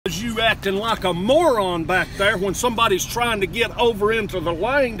you acting like a moron back there when somebody's trying to get over into the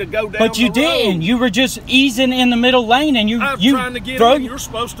lane to go down But you didn't. You were just easing in the middle lane, and I'm trying to get in. You're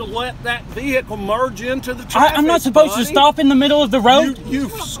supposed to let that vehicle merge into the traffic. I'm not supposed to stop in the middle of the road.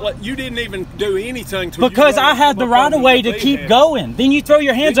 You didn't even do anything to because I had the right of way to keep going. Then you throw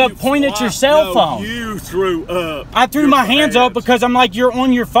your hands up, point at your cell phone. You threw up. I threw my hands up because I'm like, you're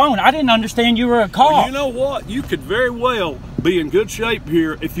on your phone. I didn't understand you were a cop. Well, you know what? You could very well be in good shape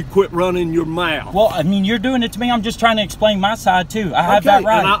here if you quit running your mouth. Well, I mean, you're doing it to me. I'm just trying to explain my side too. I have that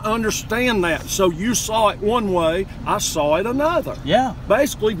right. And I understand that. So you saw it one way, I saw it another. Yeah.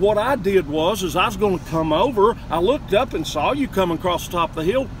 Basically, what I did was I was going to come over. I looked up and saw you coming across the top of the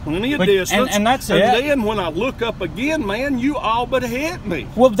hill, plenty of distance. And that's it. And then when I look up again, man, you all but hit me.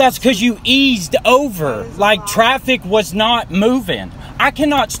 Well, that's because you eased over. Like traffic was not moving. I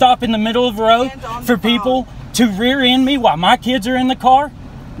cannot stop in the middle of the road for people to rear end me while my kids are in the car.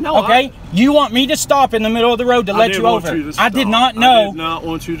 No, okay, you want me to stop in the middle of the road to let you over? I did not know. I did not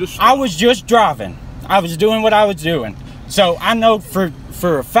want you to stop. I was just driving. I was doing what I was doing. So I know for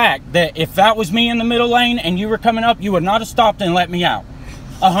a fact that if that was me in the middle lane and you were coming up, you would not have stopped and let me out.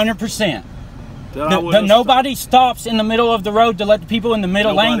 100%. Nobody stops in the middle of the road to let the people in the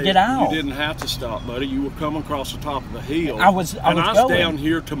middle lane get out. You didn't have to stop, buddy. You were coming across the top of the hill. I was down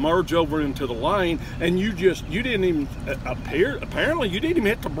here to merge over into the lane, and you didn't even apparently you didn't even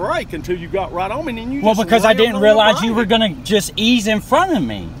hit the brake until you got right on me. And you because I didn't realize you were gonna just ease in front of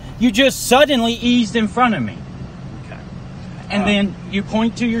me. You just suddenly eased in front of me. Okay. And then you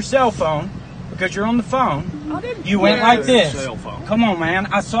point to your cell phone because you're on the phone. You went like this. Come on, man.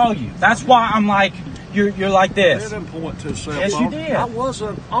 I saw you. That's why I'm like, you're like this. I didn't point to a cell phone. Yes, you did. I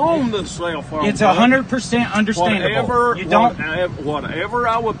wasn't on the cell phone. It's 100% understandable. Whatever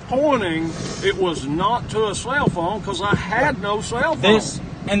I was pointing, it was not to a cell phone because I had no cell phone. This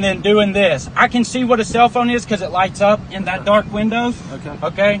and then doing this. I can see what a cell phone is because it lights up in that dark window.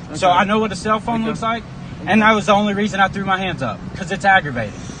 Okay. So I know what a cell phone looks like. And that was the only reason I threw my hands up because it's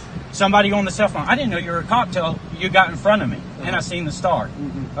aggravating. Somebody on the cell phone. I didn't know you were a cop till you got in front of me and I seen the star.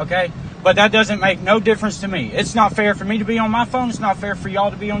 Okay? But that doesn't make no difference to me. It's not fair for me to be on my phone. It's not fair for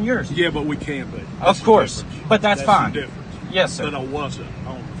y'all to be on yours. Yeah, but we can be. Of course. But that's fine. The difference. Yes, sir. But I wasn't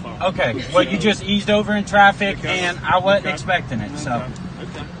on the phone. Okay. Well, you just eased over in traffic and I wasn't expecting it. So.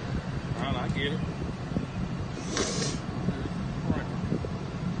 Okay. All right, I get it.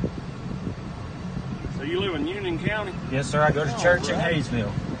 So you live in Union County? Yes, sir. I go to church in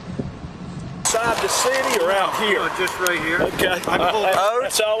Hayesville. Inside the city or out here? Just right here. Okay.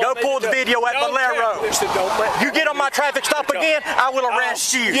 Go pull the video at Valero. You get on my traffic stop again, I will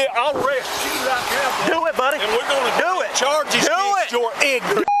arrest you. Yeah, I'll arrest you right now. Do it, buddy. And we're going to do it. Charges against your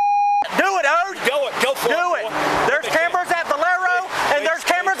ignorance. Do it, Ode. Go for it. Do it. There's cameras at Valero, and there's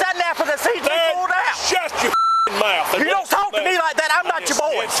cameras at Napa that sees me pulled out. Shut your mouth. You don't talk to me like that. I'm not your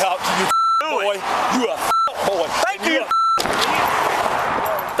boy. Talk to you, boy. You a boy. Thank you.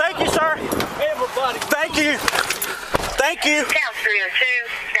 Thank you, sir. Everybody. Thank you. Thank you. Count 302,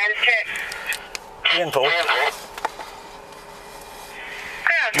 status check. Info.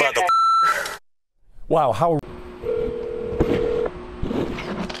 Mother. Wow, how...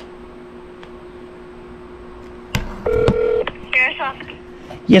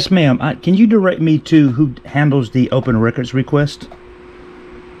 Yes, ma'am. Can you direct me to who handles the open records request?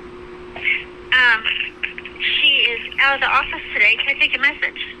 She is out of the office today. Can I take a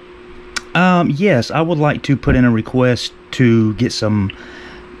message? Yes, I would like to put in a request to get some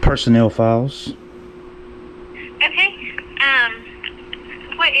personnel files. Okay.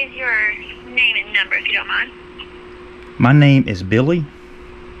 What is your name and number, if you don't mind? My name is Billy.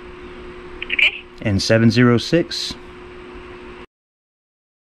 Okay. And 706.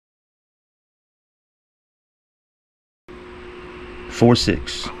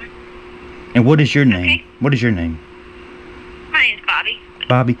 And what is your name? Okay. What is your name? My name's Bobby.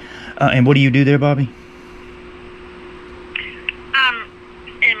 Bobby. And what do you do there, Bobby? An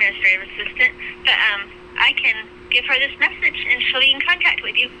administrative assistant. But I can give her this message and she'll be in contact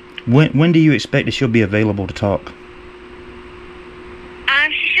with you. When do you expect that she'll be available to talk?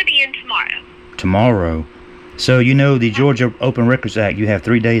 She should be in tomorrow. Tomorrow. So you know the Georgia Open Records Act, you have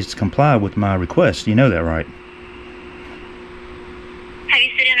 3 days to comply with my request. You know that, right? Have you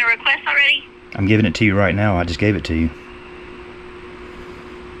sent in a request already? I'm giving it to you right now. I just gave it to you.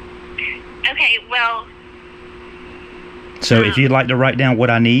 Okay, well... So if you'd like to write down what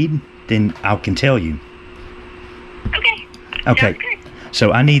I need, then I can tell you. Okay. Okay. Sounds good.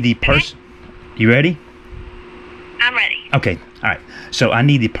 So I need the person... You ready? I'm ready. Okay. All right. So I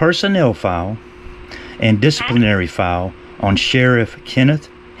need the personnel file and disciplinary file on Sheriff Kenneth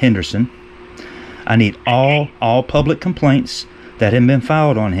Henderson. I need all public complaints that have been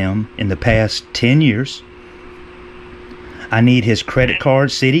filed on him in the past 10 years. I need his credit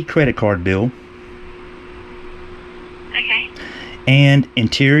card, city credit card bill. Okay. And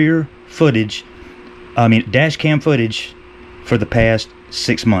interior footage, dash cam footage for the past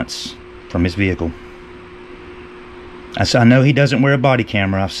 6 months from his vehicle. I know he doesn't wear a body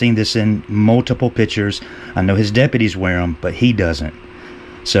camera. I've seen this in multiple pictures. I know his deputies wear them, but he doesn't.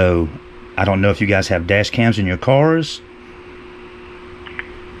 So I don't know if you guys have dash cams in your cars.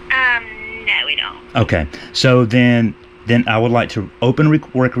 No, we don't. Okay, so then I would like to open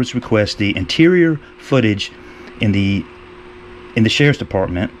records request the interior footage in the sheriff's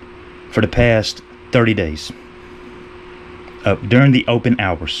department for the past 30 days during the open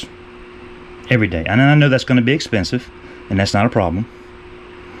hours every day. And I know that's going to be expensive, and that's not a problem.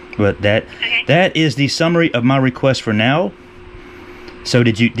 But that is the summary of my request for now. So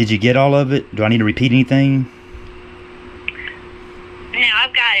did you get all of it? Do I need to repeat anything? No,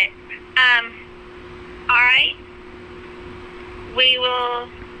 I've got it. All right. We will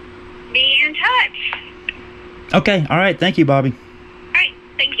be in touch. Okay. All right. Thank you, Bobby. All right.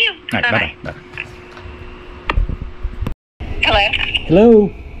 Thank you. All right. Bye-bye. Hello.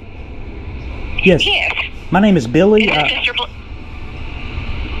 Hello. Yes. Yes. My name is Billy. Is this Mr.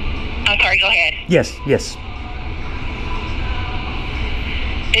 I'm sorry. Go ahead. Yes. Is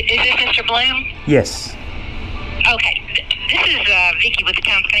this Mr. Bloom? Yes. Okay. This is Vicki with the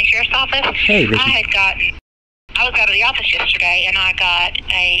Towns County Sheriff's Office. Hey, Vicki. I was out of the office yesterday, and I got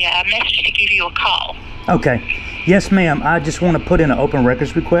a message to give you a call. Okay. Yes, ma'am. I just want to put in an open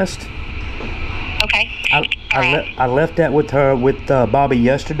records request. Okay. I left that with Bobby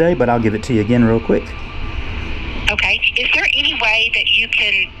yesterday, but I'll give it to you again real quick. Okay. Is there any way that you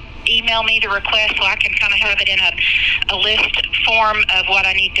can email me the request so I can kind of have it in a list form of what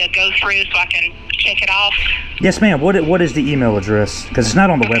I need to go through so I can check it off? Yes, ma'am. What is the email address? Because it's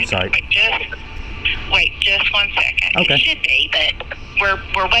not on the website. Wait, just 1 second. Okay. It should be, but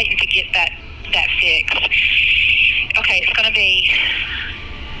we're waiting to get that fixed. Okay, it's going to be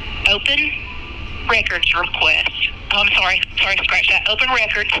open records request. Oh, I'm sorry, scratch that. Open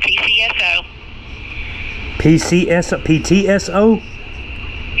records, PCSO. PTSO?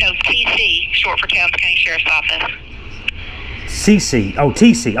 No, TC, short for Towns County Sheriff's Office. CC. Oh,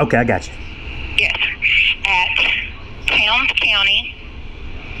 TC. Okay, I got you. Yes. At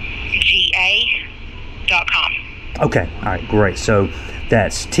townscountyga.com. Okay. All right. Great. So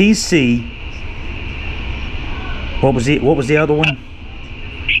that's TC. What was the other one?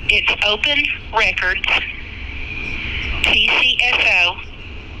 It's open records, PCSO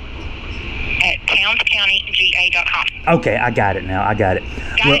at townscountyga.com. Okay, I got it now. Got it?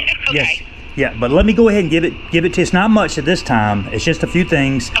 Okay. Yes. Yeah, but let me go ahead and give it to you. It's not much at this time. It's just a few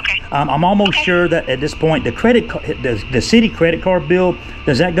things. Okay. I'm almost sure that at this point the city credit card bill,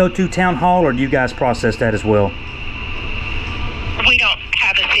 does that go to town hall, or do you guys process that as well? We don't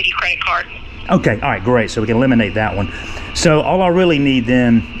have a city credit card. Okay, all right, great. So we can eliminate that one. So all I really need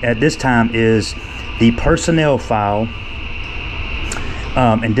then at this time is the personnel file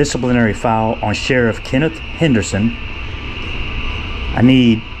and disciplinary file on Sheriff Kenneth Henderson. I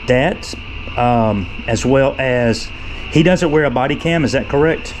need that, as well as he doesn't wear a body cam. Is that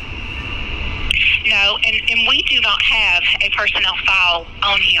correct? No, and we do not have a personnel file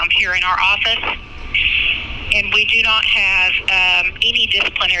on him here in our office. And we do not have any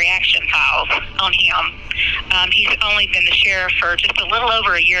disciplinary action files on him. He's only been the sheriff for just a little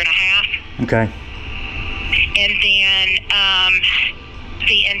over a year and a half. Okay. And then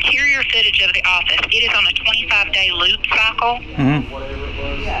the interior footage of the office, it is on a 25-day loop cycle. Mm-hmm.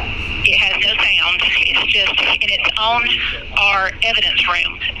 It has no sound. It's just, and it's on our evidence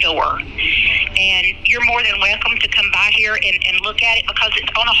room door. And you're more than welcome to come by here and look at it because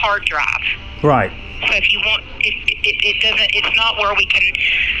it's on a hard drive. Right. So if you want, it doesn't, it's not where we can,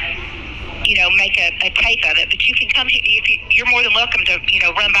 make a tape of it, but you can come here. You're more than welcome to,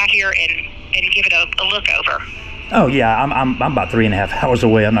 run by here and give it a look over. Oh yeah, I'm about 3.5 hours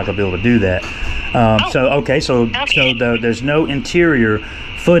away. I'm not gonna be able to do that. So there's no interior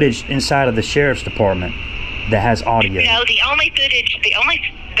footage inside of the sheriff's department that has audio. No, the only footage, the only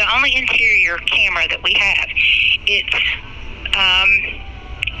interior camera that we have, it's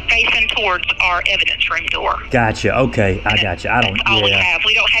facing towards our evidence room door. Gotcha. Okay, I gotcha. That's all we have.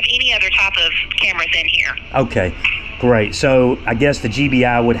 We don't have any other type of cameras in here. Okay, great. So I guess the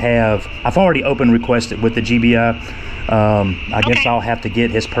GBI would have. I've already open requested with the GBI. I guess I'll have to get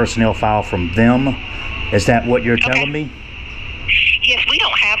his personnel file from them. Is that what you're telling me? Yes, we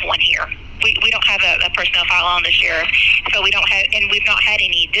don't have one here. we don't have a personnel file on the sheriff, so we don't have, and we've not had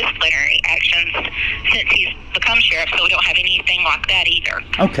any disciplinary actions since he's become sheriff, so we don't have anything like that either.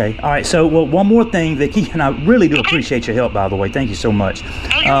 Okay, all right. So, well, one more thing, Vicki, and I really do appreciate your help, by the way. Thank you so much.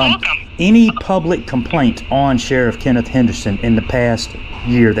 Oh, you're welcome. Any public complaint on Sheriff Kenneth Henderson in the past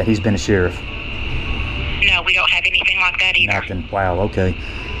year that he's been a sheriff? No, we don't have anything like that either. Nothing. Wow. Okay,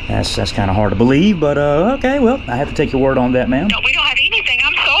 that's kind of hard to believe, but okay. Well, I have to take your word on that, ma'am. No, we don't have anything.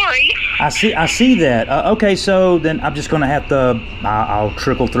 I'm sorry. I see that. Okay, so then I'm just going to have to, I'll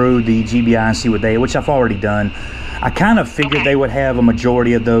trickle through the GBI and see what which I've already done. I kind of figured they would have a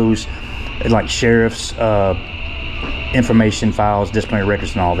majority of those, like sheriff's information files, disciplinary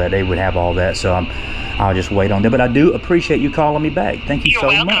records and all that. They would have all that, so I'll just wait on that. But I do appreciate you calling me back. Thank you so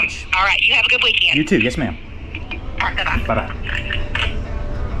much. You're welcome. All right, you have a good weekend. You too. Yes, ma'am. All right, bye-bye. Bye-bye.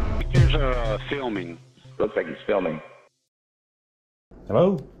 There's filming. Looks like he's filming.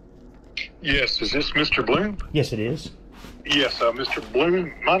 Hello? Yes, is this Mr. Bloom? Yes, it is. Yes, Mr.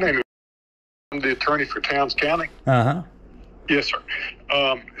 Bloom. My name is. I'm the attorney for Towns County. Uh-huh. Yes, sir.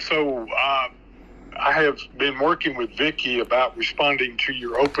 I have been working with Vicki about responding to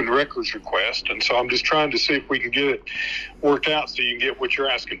your open records request, and so I'm just trying to see if we can get it worked out so you can get what you're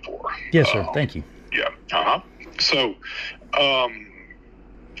asking for. Yes, sir. Thank you. Yeah. Uh-huh. So,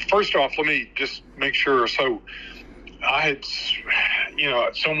 first off, let me just make sure. So, I had,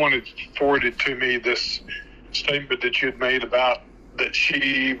 someone had forwarded to me this statement that you had made about that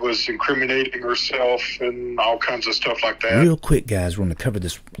she was incriminating herself and all kinds of stuff like that. Real quick, guys, we're going to cover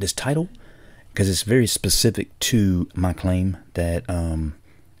this title because it's very specific to my claim that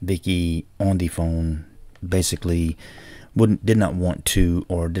Vicki on the phone basically did not want to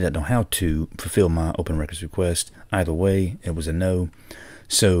or did not know how to fulfill my open records request. Either way, it was a no.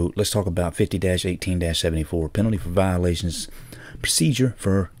 So let's talk about 50-18-74, penalty for violations, procedure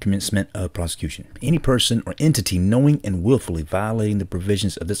for commencement of prosecution. Any person or entity knowing and willfully violating the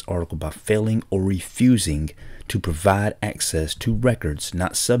provisions of this article by failing or refusing to provide access to records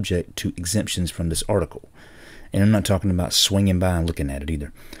not subject to exemptions from this article. And I'm not talking about swinging by and looking at it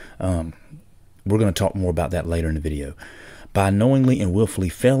either. We're going to talk more about that later in the video. By knowingly and willfully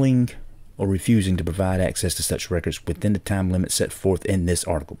failing or refusing to provide access to such records within the time limit set forth in this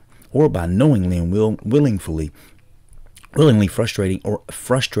article, or by knowingly and willingly frustrating or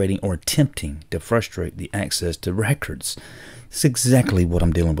attempting to frustrate the access to records. That's exactly what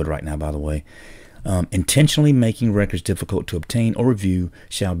I'm dealing with right now, by the way. Intentionally making records difficult to obtain or review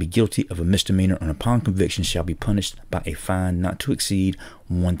shall be guilty of a misdemeanor, and upon conviction shall be punished by a fine not to exceed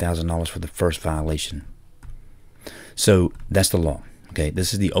 $1,000 for the first violation. So that's the law. Okay,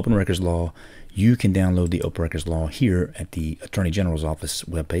 this is the open records law. You can download the open records law here at the Attorney General's office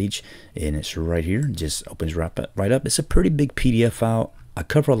webpage, and it's right here. It just opens right up. It's a pretty big PDF file. I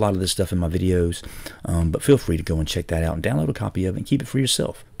cover a lot of this stuff in my videos, but feel free to go and check that out and download a copy of it and keep it for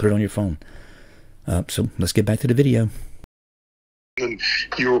yourself. Put it on your phone. So let's get back to the video. And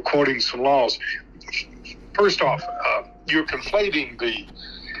you were quoting some laws. First off, you're conflating the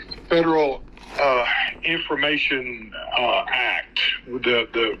federal Information Act. I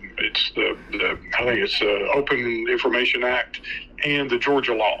think it's the Open Information Act and the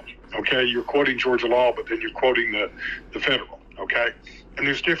Georgia law. Okay, you're quoting Georgia law, but then you're quoting the federal. Okay, and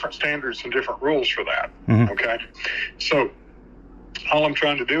there's different standards and different rules for that. Mm-hmm. Okay, so all I'm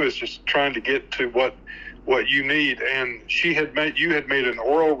trying to do is just trying to get to what you need. And you had made an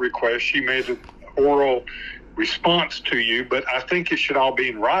oral request. She made an oral response to you, but I think it should all be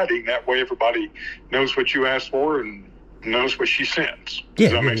in writing. That way everybody knows what you asked for and knows what she sends.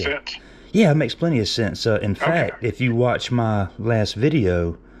 Does that make sense? Yeah, it makes plenty of sense. In fact, if you watch my last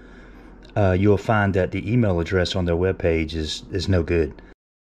video, you'll find that the email address on their webpage is no good.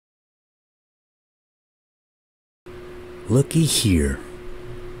 Looky here.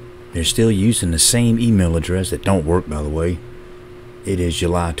 They're still using the same email address that don't work, by the way. It is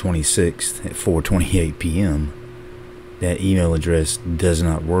July 26th at 4:28 p.m. That email address does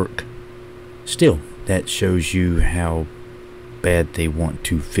not work. Still, that shows you how bad they want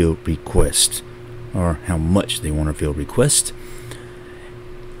to fill requests, or how much they want to fill requests.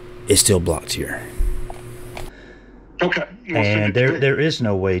 It's still blocked here. Okay. And there is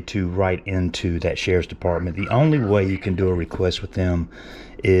no way to write into that sheriff's department. The only way you can do a request with them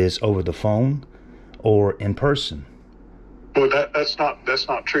is over the phone or in person. Well, that's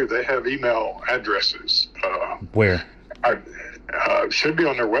not true. They have email addresses. Where? Should be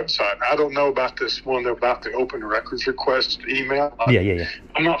on their website. I don't know about this one about the open records request email. Yeah.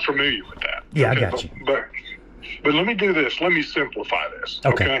 I'm not familiar with that. Yeah, okay, I got you. But let me do this. Let me simplify this.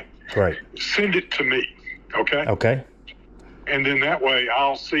 Okay. Great. Send it to me. Okay. Okay. and then that way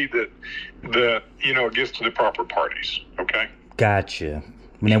I'll see that it gets to the proper parties. Okay. Gotcha.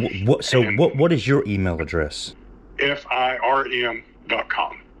 Now, what is your email address? FIRM.com.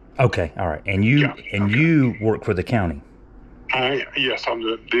 Okay, all right. And you work for the county? Yes, I'm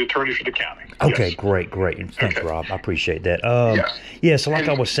the attorney for the county. Okay, yes. Great. Thanks, Okay. Rob. I appreciate that. Yes. Yeah, so like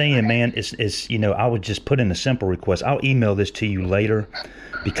I was saying, man, it's I would just put in a simple request. I'll email this to you later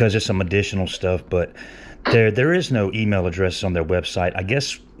because there's some additional stuff, but there is no email address on their website. I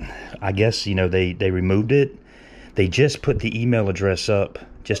guess they removed it. They just put the email address up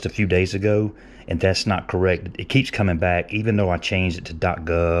just a few days ago, and that's not correct. It keeps coming back, even though I changed it to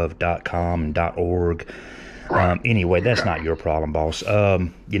 .gov, .com, and .org. Anyway, that's not your problem, boss.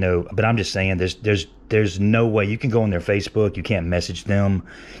 But I'm just saying there's no way you can go on their Facebook. You can't message them.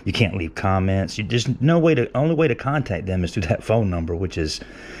 You can't leave comments. There's no way only way to contact them is through that phone number,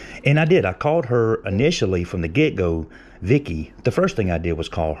 and I called her initially from the get-go, Vicky. The first thing I did was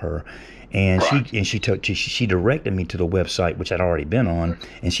call her, and she directed me to the website, which I'd already been on,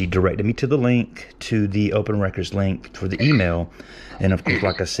 and she directed me to the link to the Open Records link for the email. And of course,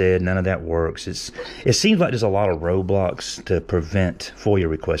 like I said, none of that works. It seems like there's a lot of roadblocks to prevent FOIA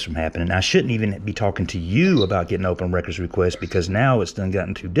requests from happening. I shouldn't even be talking to you about getting Open Records requests because now it's done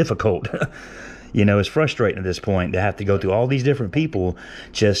gotten too difficult. It's frustrating at this point to have to go through all these different people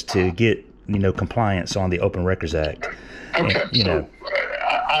just to get compliance on the Open Records Act. Okay,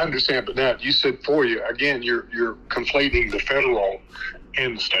 I understand, but now you said FOIA again. You're conflating the federal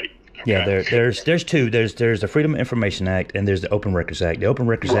and the state. Okay. Yeah, there's two. There's the Freedom of Information Act and there's the Open Records Act. The Open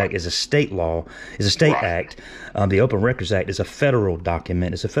Records Act is a state law, is a state act. The Open Records Act is a federal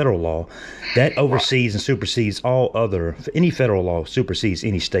document. It's a federal law that oversees and supersedes any federal law supersedes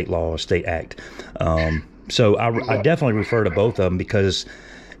any state law or state act. So I definitely refer to both of them because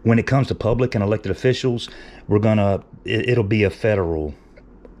when it comes to public and elected officials, it'll be a federal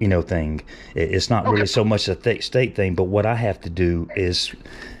thing. It's not really so much a state thing, but what I have to do is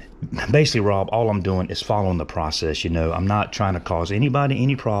basically, Rob, all I'm doing is following the process. I'm not trying to cause anybody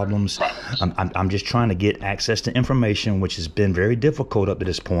any problems. I'm just trying to get access to information, which has been very difficult up to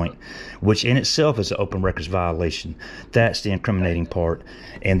this point, which in itself is an open records violation. That's the incriminating part.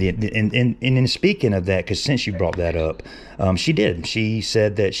 And in speaking of that, because since you brought that up, she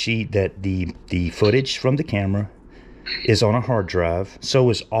said that the footage from the camera is on a hard drive. So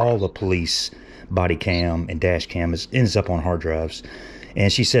is all the police body cam and dash cam ends up on hard drives. And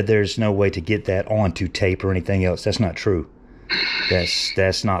she said there's no way to get that onto tape or anything else. That's not true.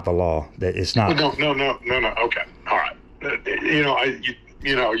 That's not the law. That it's not. No. Okay, all right.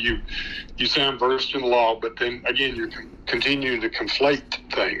 You sound versed in the law, but then again, you're continuing to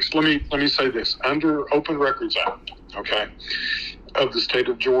conflate things. Let me say this: under Open Records Act, okay, of the state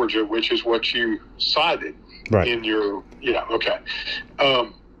of Georgia, which is what you cited in your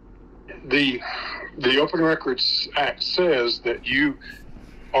the Open Records Act says that you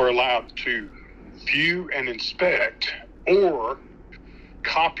are allowed to view and inspect, or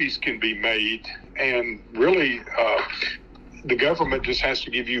copies can be made, and really the government just has to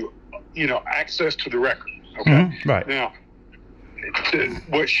give you, access to the record. Okay. Mm-hmm. Right. Now,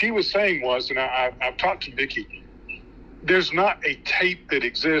 what she was saying was, and I've talked to Vicki, there's not a tape that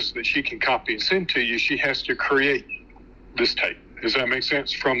exists that she can copy and send to you. She has to create this tape. Does that make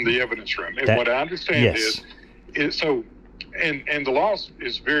sense? From the evidence room. And what I understand is so, and the law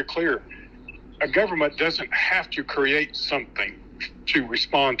is very clear. A government doesn't have to create something to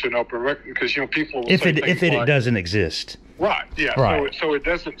respond to an open record because people will if it doesn't exist. Right. Yeah. Right. So it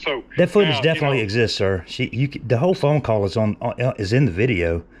doesn't. So that footage definitely exists, sir. The whole phone call is in the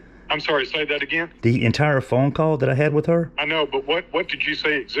video. I'm sorry. Say that again. The entire phone call that I had with her. I know, but what did you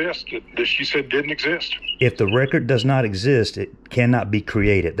say exists that she said didn't exist? If the record does not exist, it cannot be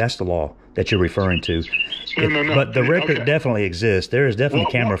created. That's the law that you're referring to. No. But the record definitely exists. There is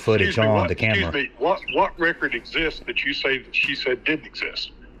definitely camera footage on the camera. Excuse me. What record exists that you say that she said didn't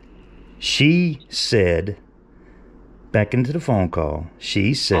exist? She said, back into the phone call,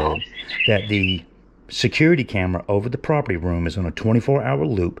 she said that the security camera over the property room is on a 24-hour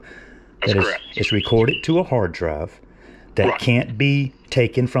loop. That's correct. It's recorded to a hard drive that can't be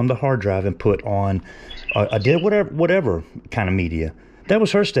taken from the hard drive and put on whatever kind of media. That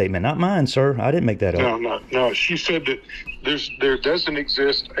was her statement, not mine, sir. I didn't make that up. No. She said that there doesn't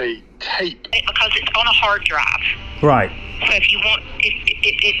exist a tape because it's on a hard drive. Right. So if you want,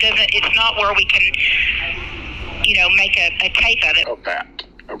 it doesn't. It's not where we can, make a tape of it. Of that,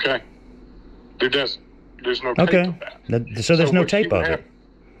 okay? There's no tape of that. So there's no tape of it.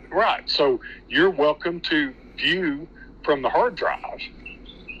 Right. So you're welcome to view from the hard drive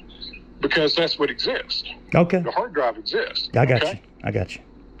because that's what exists. Okay. The hard drive exists. I got you. I got you.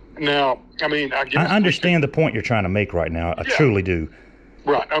 Now, I mean, I guess I understand the point you're trying to make right now. I truly do.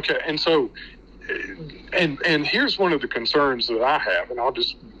 Right. Okay. And so, and here's one of the concerns that I have, and I'll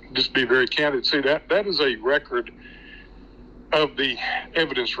just be very candid. See, that is a record of the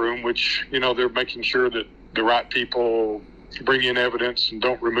evidence room, which, you know, they're making sure that the right people bring in evidence and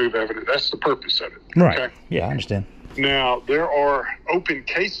don't remove evidence. That's the purpose of it. Right. Okay? Yeah, I understand. Now, there are open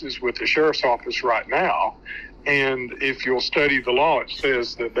cases with the sheriff's office right now, and if you'll study the law, it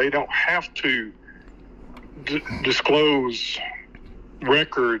says that they don't have to disclose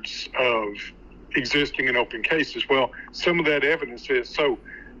records of existing and open cases. Well, some of that evidence is. So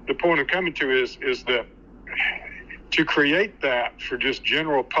the point I'm coming to is that to create that for just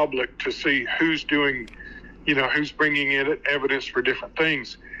general public to see who's doing, you know, who's bringing in evidence for different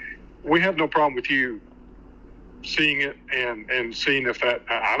things, we have no problem with you seeing it and seeing if that,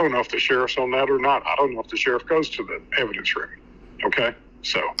 I don't know if the sheriff's on that or not. I don't know if the sheriff goes to the evidence room. Okay.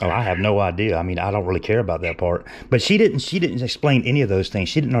 So. Oh, I have no idea. I mean, I don't really care about that part. But she didn't explain any of those things.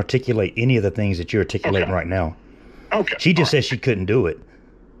 She didn't articulate any of the things that you're articulating right now. Okay. She just said she couldn't do it.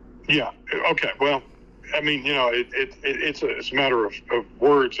 Yeah. Okay. Well, I mean, you know, it's a matter of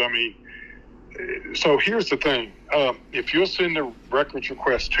words. I mean, so here's the thing. If you'll send the records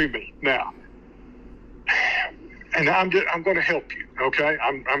request to me now, and I'm going to help you. Okay.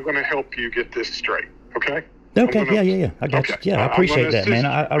 I'm going to help you get this straight. Okay. Okay. Yeah. I got you. Yeah, I appreciate that, man.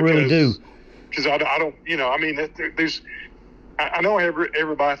 I really do. Because I don't, you know, I mean, there's, I know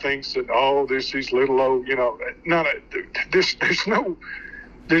everybody thinks that, oh, there's these little old, you know,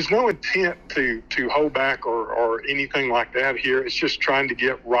 there's no intent to hold back or anything like that here. It's just trying to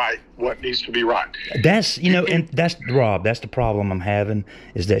get right what needs to be right. That's, you know, and that's, Rob, that's the problem I'm having,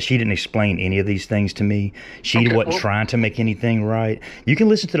 is that she didn't explain any of these things to me. She wasn't trying to make anything right. You can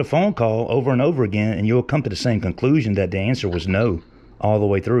listen to the phone call over and over again, and you'll come to the same conclusion that the answer was no all the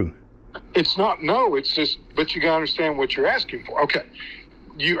way through. It's not no, it's just, but you got to understand what you're asking for. Okay.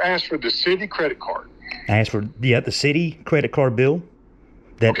 You asked for the city credit card. I asked for, the city credit card bill.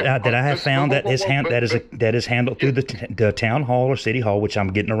 That I have found that is handled through the town hall or city hall, which I'm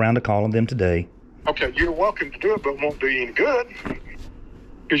getting around to calling them today. Okay, you're welcome to do it, but it won't do you any good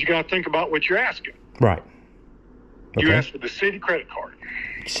because you got to think about what you're asking. Right. Okay. You asked for the city credit card.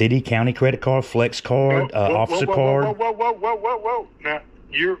 City, county credit card, flex card, officer card. Whoa! Now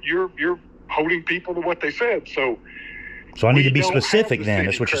you're holding people to what they said, so I need to be specific. Then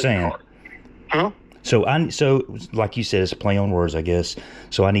that's what you're saying, huh? So like you said, it's a play on words, I guess.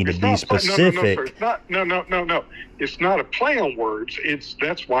 So I need to be specific. No. It's not a play on words.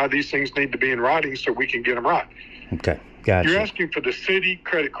 That's why these things need to be in writing so we can get them right. Okay, gotcha. You're asking for the city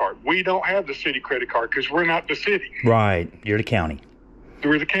credit card. We don't have the city credit card because we're not the city. Right. You're the county.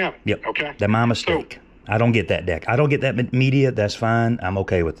 We're the county. Yep. Okay. That's my mistake. I don't get that deck. I don't get that media. That's fine. I'm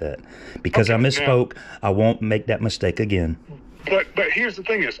okay with that. Because I misspoke, I won't make that mistake again. But here's the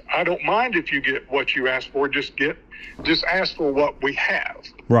thing is, I don't mind if you get what you asked for. Just ask for what we have.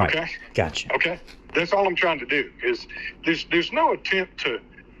 Right. Okay. Gotcha. Okay. That's all I'm trying to do. Is there's no attempt to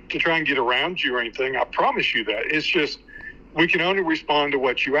try and get around you or anything. I promise you that. It's just we can only respond to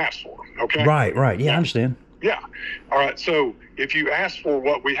what you asked for. Okay. Right. Yeah, I understand. Yeah. All right. So if you ask for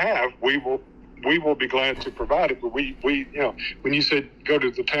what we have, we will be glad to provide it. But we you know, when you said go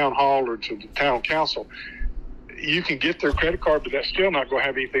to the town hall or to the town council, you can get their credit card, but that's still not going to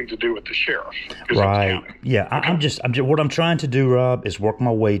have anything to do with the sheriff. Right. Yeah. Okay. I'm just what I'm trying to do, Rob, is work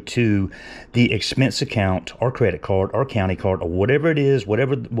my way to the expense account or credit card or county card or whatever it is,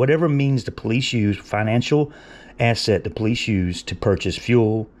 whatever means the police use, financial asset the police use to purchase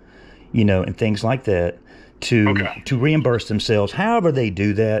fuel, you know, and things like that to reimburse themselves. However they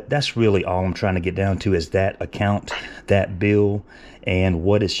do that, that's really all I'm trying to get down to, is that account, that bill, and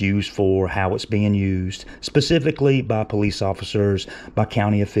what it's used for, how it's being used, specifically by police officers, by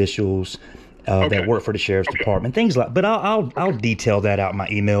county officials that work for the sheriff's department, things like. But I'll detail that out in my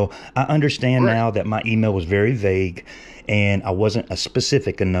email. I understand now that my email was very vague, and I wasn't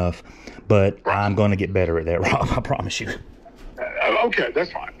specific enough. But I'm going to get better at that, Rob. I promise you. Okay,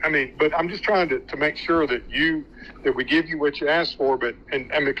 that's fine. I mean, but I'm just trying to make sure that we give you what you asked for. But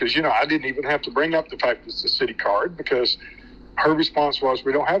because you know, I didn't even have to bring up the fact that it's a city card, because her response was,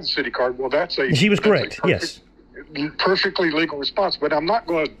 "We don't have the city card." Well, she was correct. Yes, perfectly legal response. But I'm not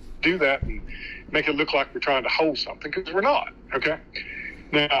going to do that and make it look like we're trying to hold something, because we're not. Okay.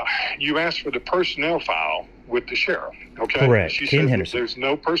 Now, you asked for the personnel file with the sheriff. Okay. Correct. She Ken said Henderson. There's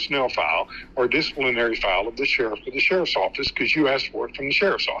no personnel file or disciplinary file of the sheriff or the sheriff's office, because you asked for it from the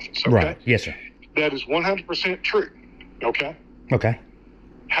sheriff's office. Okay. Right. Yes, sir. That is 100% true. Okay. Okay.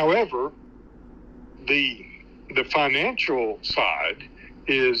 However, the financial side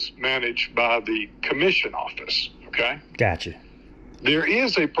is managed by the commission office. Okay. Gotcha. There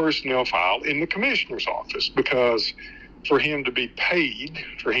is a personnel file in the commissioner's office because for him to be paid,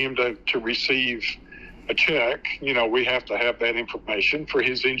 for him to receive a check, you know, we have to have that information for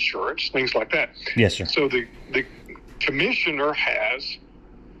his insurance, things like that. Yes, sir. So the commissioner has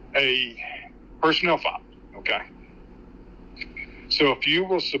a personnel file. Okay. So if you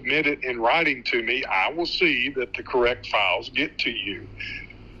will submit it in writing to me, I will see that the correct files get to you.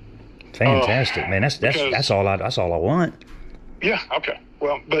 Fantastic, man. That's all I want. Yeah. Okay.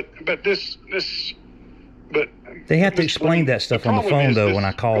 Well, but they have to explain that stuff on the phone, though. When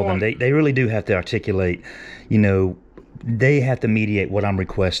I call them, they really do have to articulate. You know, they have to mediate what I'm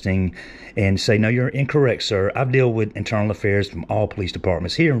requesting and say, no, you're incorrect, sir. I deal with internal affairs from all police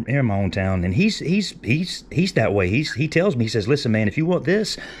departments here in my own town, and he's that way. He tells me, he says, listen, man, if you want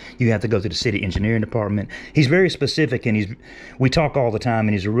this, you have to go to the city engineering department. He's very specific, and we talk all the time,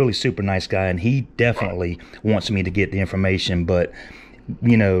 and he's a really super nice guy, and he definitely wants me to get the information, but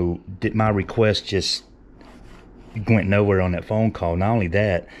you know, my request just went nowhere on that phone call. Not only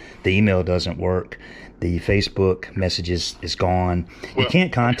that, the email doesn't work. The Facebook messages is gone. You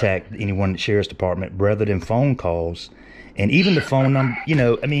can't contact anyone at the sheriff's department rather than phone calls. And even the phone number, you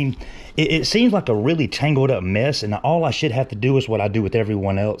know, I mean, it seems like a really tangled up mess. And all I should have to do is what I do with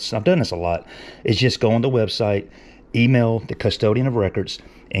everyone else. I've done this a lot. Is just go on the website, email the custodian of records,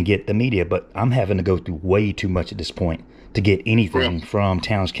 and get the media. But I'm having to go through way too much at this point to get anything from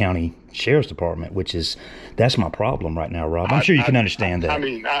Towns County Sheriff's Department, that's my problem right now, Rob. I'm sure you can understand that. I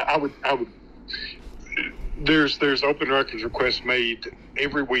mean, I would. There's open records requests made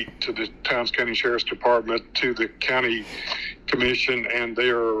every week to the Towns County Sheriff's Department, to the county commission, and they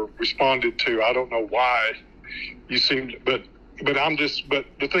are responded to. I don't know why you seem, but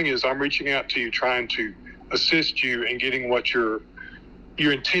the thing is, I'm reaching out to you, trying to assist you in getting what you're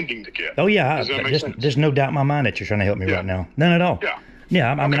intending to get. Oh yeah, there's no doubt in my mind that you're trying to help me right now. None at all.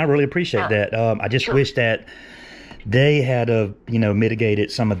 Yeah. I mean, I really appreciate that. I just wish that they had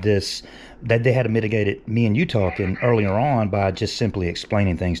mitigated some of this. That they had to mitigate it, me and you talking earlier on, by just simply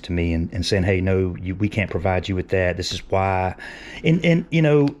explaining things to me and saying, hey, no, we can't provide you with that. This is why. And you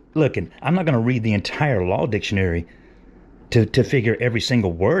know, look, I'm not going to read the entire law dictionary to figure every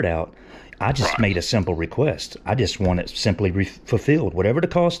single word out. I just made a simple request. I just want it simply fulfilled. Whatever the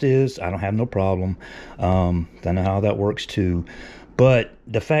cost is, I don't have no problem. I know how that works too. But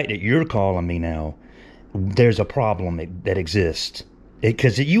the fact that you're calling me now, there's a problem that exists.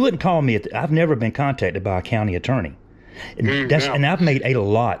 Because you wouldn't call me. I've never been contacted by a county attorney. And I've made a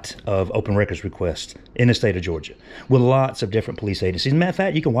lot of open records requests in the state of Georgia with lots of different police agencies. As a matter of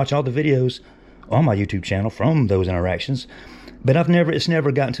fact, you can watch all the videos on my YouTube channel from those interactions. But it's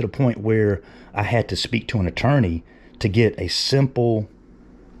never gotten to the point where I had to speak to an attorney to get a simple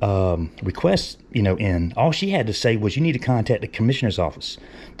request, in. All she had to say was, you need to contact the commissioner's office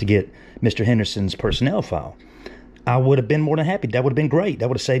to get Mr. Henderson's personnel file. I would have been more than happy. That would have been great. That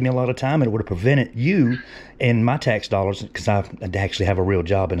would have saved me a lot of time, and it would have prevented you and my tax dollars, because I actually have a real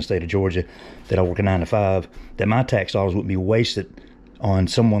job in the state of Georgia that I work a 9 to 5, that my tax dollars wouldn't be wasted on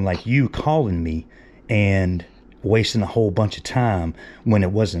someone like you calling me and wasting a whole bunch of time when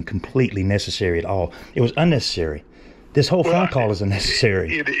it wasn't completely necessary at all. It was unnecessary. This whole phone call is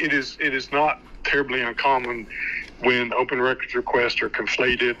unnecessary. It is not terribly uncommon when open records requests are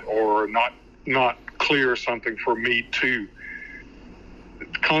conflated or not clear something for me to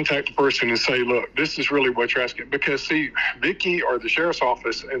contact the person and say, look, this is really what you're asking. Because see, Vicki or the sheriff's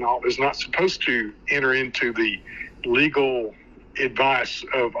office and all is not supposed to enter into the legal advice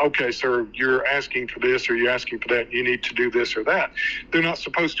of, okay, sir, you're asking for this or you're asking for that, you need to do this or that. They're not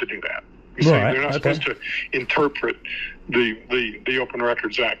supposed to do that. You see, they're not supposed to interpret the Open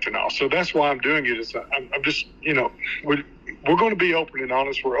Records Act and all. So that's why I'm doing it. Is I'm just, we're going to be open and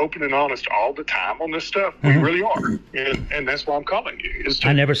honest. We're open and honest all the time on this stuff. We really are. And that's why I'm calling you.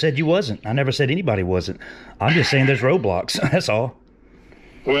 I never said you wasn't. I never said anybody wasn't. I'm just saying there's roadblocks. That's all.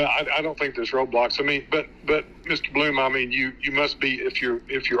 Well, I don't think there's roadblocks. I mean, but Mr. Bloom, I mean, you must be, if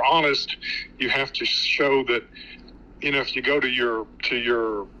you're honest, you have to show that, if you go to your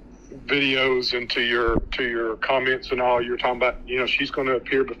videos and to your comments and all, you're talking about, she's going to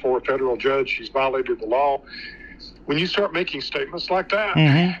appear before a federal judge. She's violated the law. When you start making statements like that,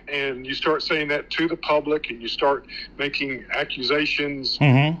 and you start saying that to the public, and you start making accusations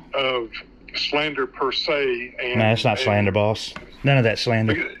of slander per se. And no, it's not slander, boss. None of that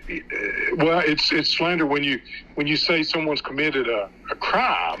slander. Well, it's slander when you say someone's committed a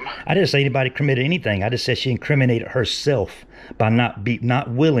crime. I didn't say anybody committed anything. I just said she incriminated herself by not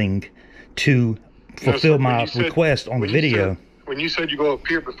willing to fulfill my request on the video. When you said you go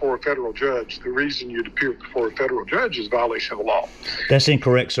appear before a federal judge, the reason you'd appear before a federal judge is violation of the law. That's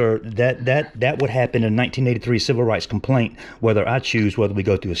incorrect, sir. That would happen in 1983 civil rights complaint, whether I choose whether we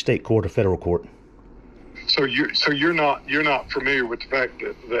go through a state court or federal court. So you're not familiar with the fact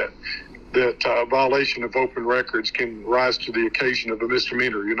that violation of open records can rise to the occasion of a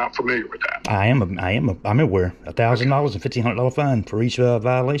misdemeanor. You're not familiar with that. I'm aware. $1,000 and $1,500 fine for each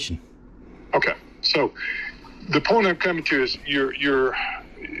violation. Okay. So the point I'm coming to is you're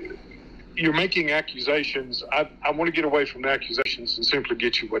making accusations. I want to get away from the accusations and simply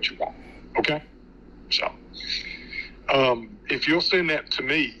get you what you want. Okay. So if you'll send that to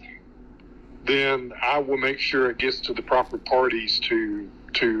me, then I will make sure it gets to the proper parties to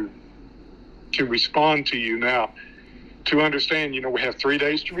respond to you. Now, to understand, we have 3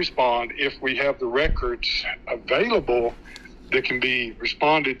 days to respond. If we have the records available that can be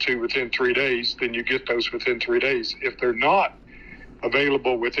responded to within 3 days, then you get those within 3 days. If they're not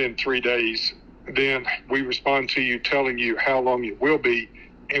available within 3 days, then we respond to you telling you how long it will be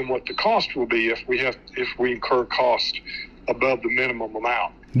and what the cost will be if we incur cost above the minimum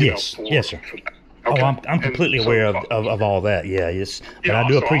amount. Yes, yes, sir. Okay. Oh, I'm completely aware of all that. Yeah, yes. But I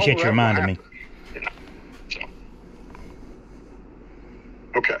do appreciate you reminding me.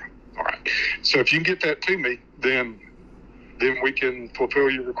 Okay, all right. So if you can get that to me, then we can fulfill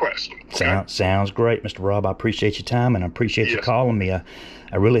your request. Okay? Sounds great, Mr. Rob. I appreciate your time, and I appreciate you calling me.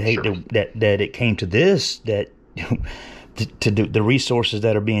 I really hate that it came to this, that to do the resources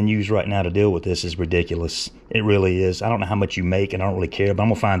that are being used right now to deal with this is ridiculous. It really is. I don't know how much you make, and I don't really care, but I'm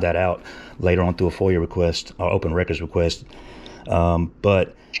gonna find that out later on through a FOIA request or open records request.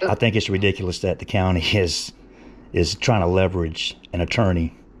 But I think it's ridiculous that the county is trying to leverage an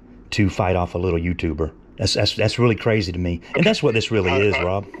attorney to fight off a little YouTuber. That's really crazy to me, and that's what this really is,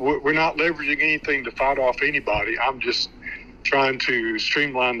 Rob. We're not leveraging anything to fight off anybody. I'm just trying to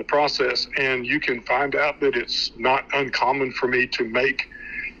streamline the process, and you can find out that it's not uncommon for me to make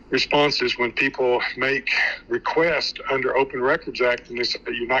responses when people make requests under Open Records Act, and they say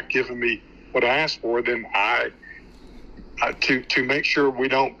you're not giving me what I asked for. Then to make sure we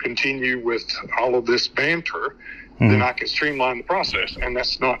don't continue with all of this banter, then I can streamline the process, and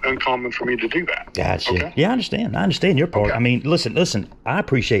that's not uncommon for me to do that. Gotcha. Okay? Yeah, I understand your part. Okay. I mean, listen, I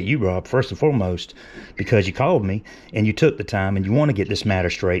appreciate you, Rob, first and foremost, because you called me and you took the time and you want to get this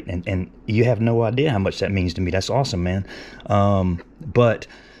matter straight, and you have no idea how much that means to me. That's awesome, man. But,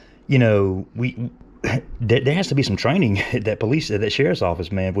 there has to be some training at that sheriff's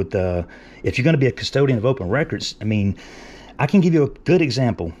office, man, with if you're going to be a custodian of open records. I mean, I can give you a good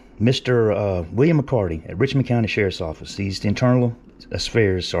example. Mr. William McCarty at Richmond County Sheriff's Office. He's the Internal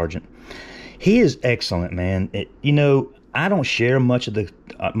Affairs Sergeant. He is excellent, man. I don't share much of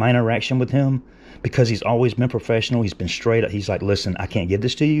my interaction with him because he's always been professional. He's been straight up. He's like, listen, I can't give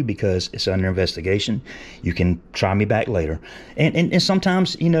this to you because it's under investigation. You can try me back later. And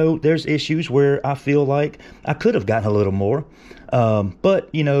sometimes, there's issues where I feel like I could have gotten a little more. But,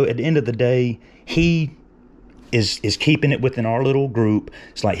 at the end of the day, he is keeping it within our little group.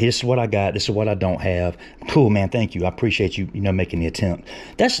 It's like, this is what I got, this is what I don't have. Cool, man, thank you. I appreciate you, making the attempt.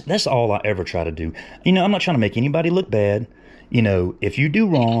 That's all I ever try to do. I'm not trying to make anybody look bad. If you do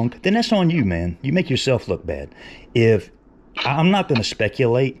wrong, then that's on you, man. You make yourself look bad. If I'm not going to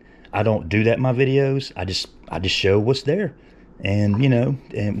speculate, I don't do that in my videos. I just show what's there, and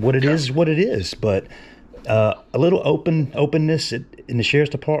and what it is what it is. But a little openness in the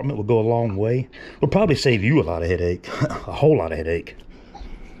sheriff's department will go a long way. Will probably save you a lot of headache, a whole lot of headache.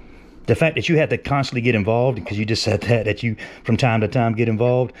 The fact that you have to constantly get involved, because you just said that you from time to time get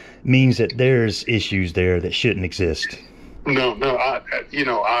involved, means that there's issues there that shouldn't exist. No,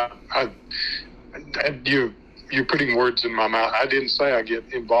 you're putting words in my mouth. I didn't say I get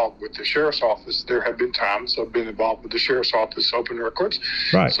involved with the sheriff's office. There have been times I've been involved with the sheriff's office open records.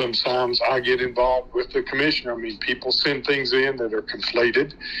 Right. Sometimes I get involved with the commissioner. I mean, people send things in that are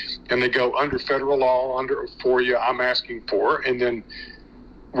conflated, and they go under federal law, under FOIA I'm asking for, and then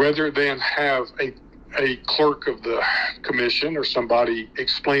rather than have a clerk of the commission or somebody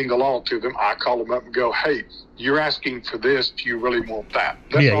explain the law to them, I call them up and go, hey, you're asking for this. Do you really want that?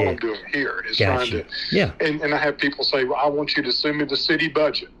 That's all I'm doing here is trying to. Yeah. And I have people say, well, I want you to send me the city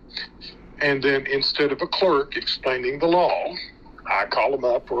budget. And then instead of a clerk explaining the law, I call them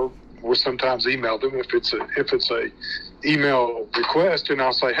up or sometimes email them if it's a email request, and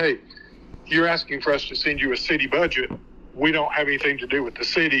I'll say, hey, you're asking for us to send you a city budget. We don't have anything to do with the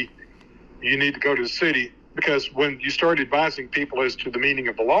city. You need to go to the city, because when you start advising people as to the meaning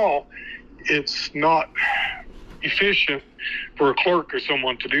of the law, it's not efficient for a clerk or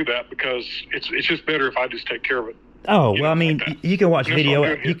someone to do that, because it's just better if I just take care of it. Oh, well, I mean, like you can watch video.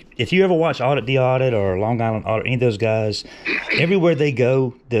 If you ever watch Audit the Audit or Long Island Audit, any of those guys, everywhere they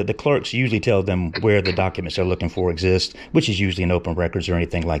go, the clerks usually tell them where the documents they're looking for exist, which is usually in open records or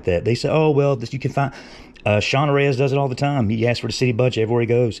anything like that. They say, oh, well, you can find. Sean Reyes does it all the time. He asks for the city budget everywhere he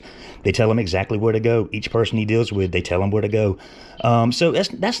goes. They tell him exactly where to go. Each person he deals with, they tell him where to go. So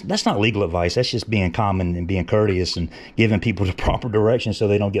that's not legal advice. That's just being common and being courteous and giving people the proper direction so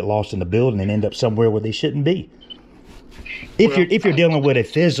they don't get lost in the building and end up somewhere where they shouldn't be. If you're dealing with a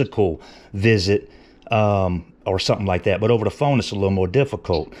physical visit or something like that, but over the phone it's a little more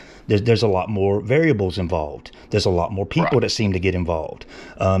difficult. There's a lot more variables involved. There's a lot more people that seem to get involved,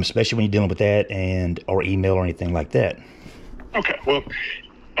 especially when you're dealing with that or email or anything like that. Okay, well, like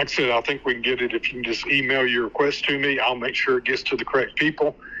I said, I think we can get it. If you can just email your request to me, I'll make sure it gets to the correct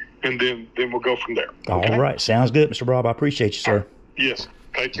people, and then we'll go from there. Okay? All right, sounds good, Mr. Rob. I appreciate you, sir. Yes,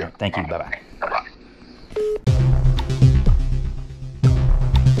 thank you. Thank you. Bye-bye. Bye-bye.